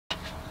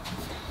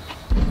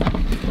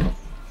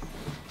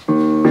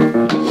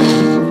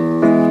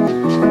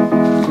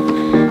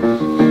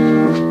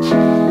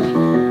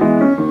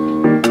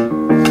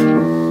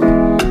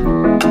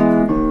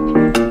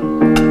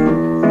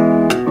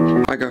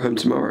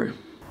tomorrow.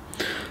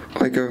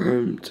 I go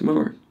home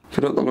tomorrow.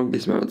 For not the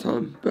longest amount of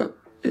time, but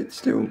it's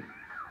still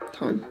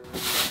time.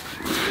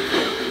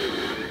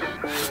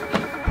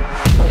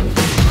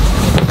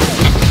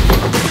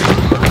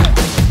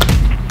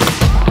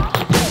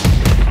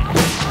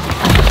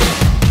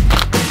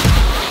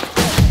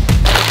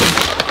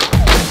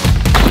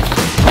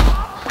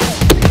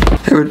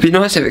 It would be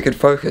nice if it could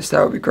focus,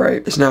 that would be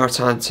great. It's now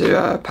time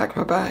to pack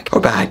my bag. Or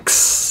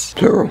bags,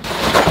 plural.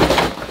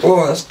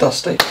 Oh, that's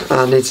dusty.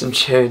 I need some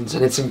tunes, I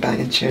need some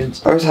banging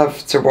tunes. I always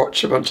have to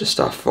watch a bunch of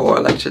stuff for a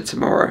lecture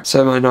tomorrow.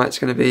 So my night's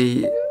going to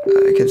be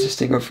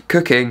consisting of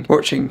cooking,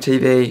 watching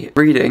TV,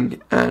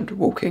 reading and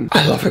walking.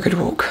 I love a good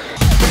walk.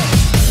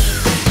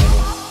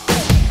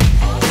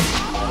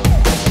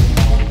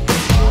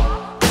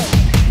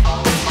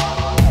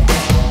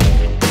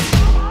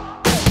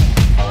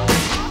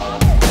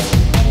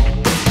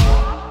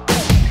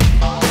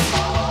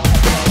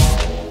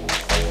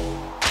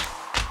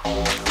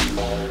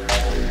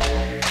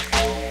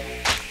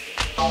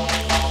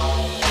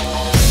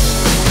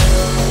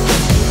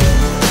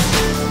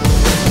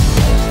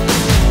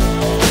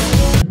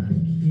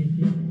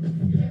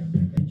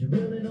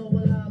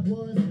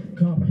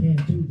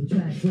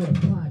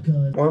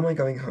 Why am I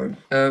going home?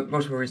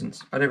 Multiple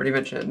reasons. I didn't really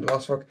mention it in the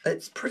last vlog.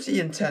 It's pretty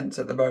intense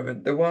at the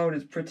moment. The world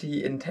is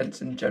pretty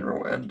intense in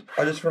general, and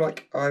I just feel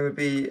like I would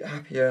be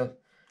happier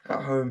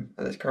at home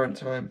at this current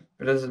time.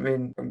 But it doesn't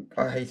mean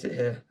I hate it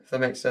here, if that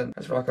makes sense.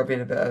 I just feel like I'll be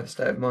in a better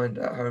state of mind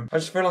at home. I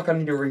just feel like I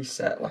need a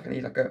reset, like I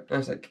need like a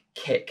nice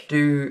kick.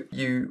 Do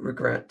you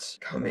regret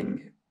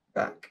coming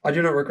back? I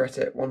do not regret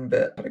it one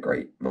bit. I had a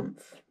great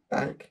month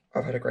back.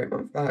 I've had a great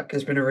month back.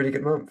 It's been a really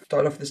good month.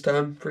 Started off this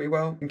term pretty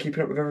well and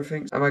keeping up with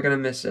everything. Am I going to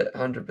miss it?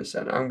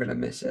 100%. I'm going to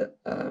miss it.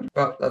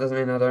 But that doesn't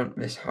mean I don't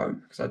miss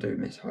home, because I do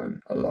miss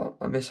home a lot.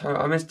 I miss home.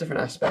 I miss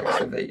different aspects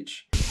of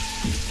each.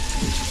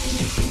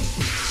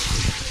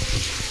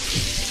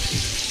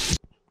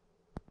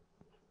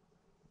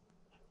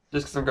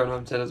 Just because I'm going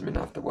home today doesn't mean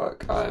I have to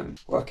work. I'm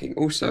working.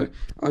 Also,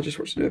 I just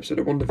watched a new episode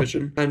of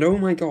WandaVision, and oh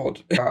my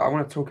god, I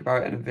want to talk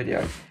about it in a video,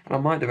 and I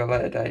might do a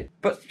later date.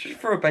 But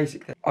just for a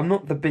basic thing, I'm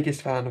not the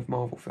biggest fan of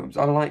Marvel films.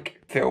 I like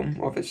film,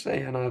 obviously,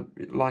 and I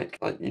like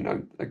you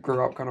know, I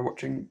grew up kind of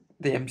watching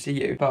the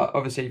MCU, but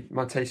obviously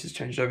my taste has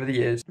changed over the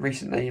years.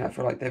 Recently, I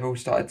feel like they've all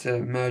started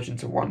to merge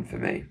into one for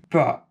me.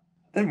 But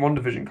then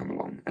WandaVision come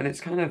along, and it's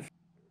kind of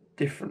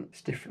different.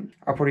 It's different.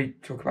 I'll probably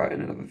talk about it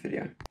in another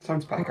video. Time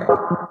to pack up.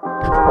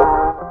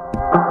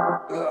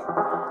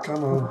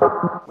 Come on.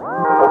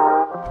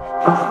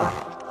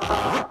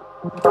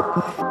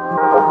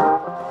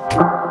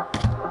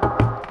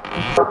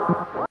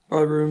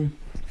 Bye, room.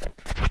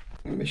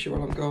 I'll miss you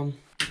while I'm gone.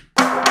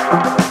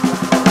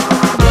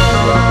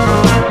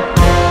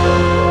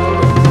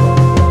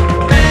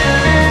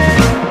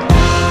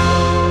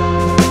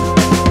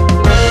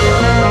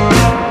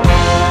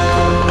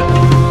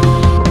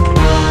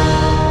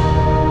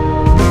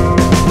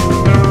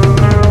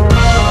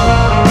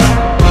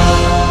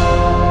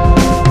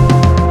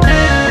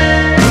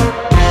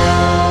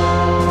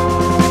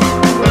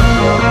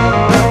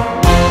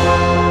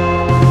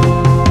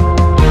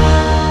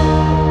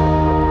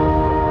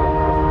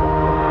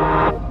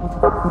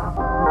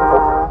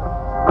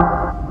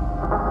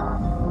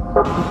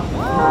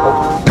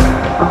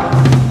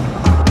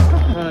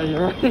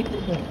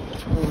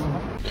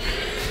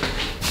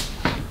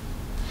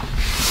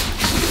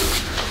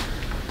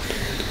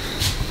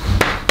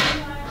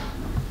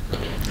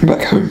 I'm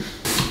back home.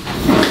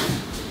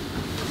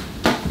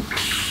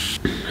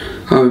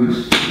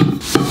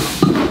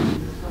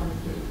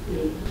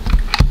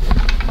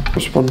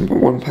 Just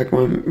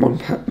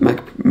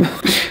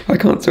I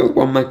can't talk.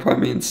 One magpie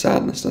means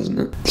sadness, doesn't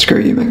it? Screw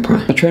you,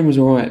 magpie. The train was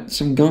alright.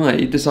 Some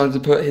guy decided to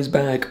put his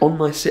bag on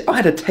my seat. I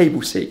had a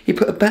table seat. He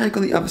put a bag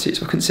on the other seat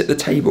so I couldn't sit at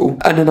the table.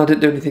 And then I didn't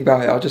do anything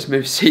about it. I just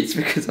moved seats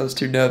because I was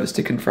too nervous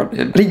to confront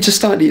him. And he just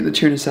started eating the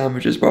tuna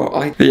sandwich as well.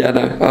 But yeah,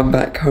 no, I'm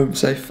back home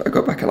safe. I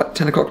got back at like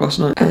 10 o'clock last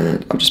night.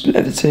 And I've just been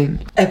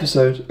editing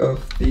episode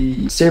of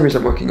the series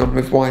I'm working on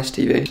with Wise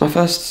TV. My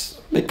first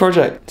big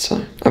project.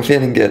 So I'm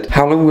feeling good.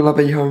 How long will I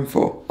be home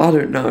for? I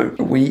don't know.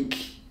 A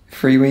week?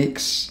 3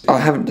 weeks? I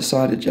haven't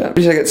decided yet. At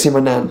least I get to see my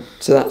nan,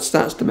 so that's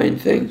the main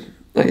thing.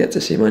 I get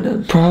to see my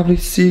nan. Probably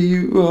see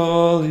you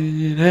all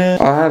in it.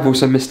 I have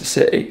also missed the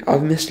city.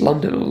 I've missed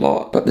London a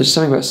lot, but there's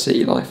something about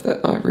city life that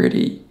I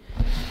really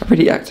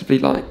actively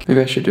like. Maybe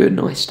I should do a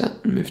nice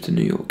step and move to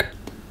New York.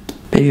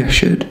 Maybe I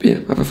should, but yeah,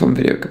 I have a fun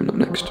video coming up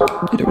next. You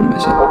don't want to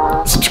miss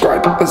it.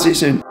 Subscribe. I'll see you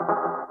soon.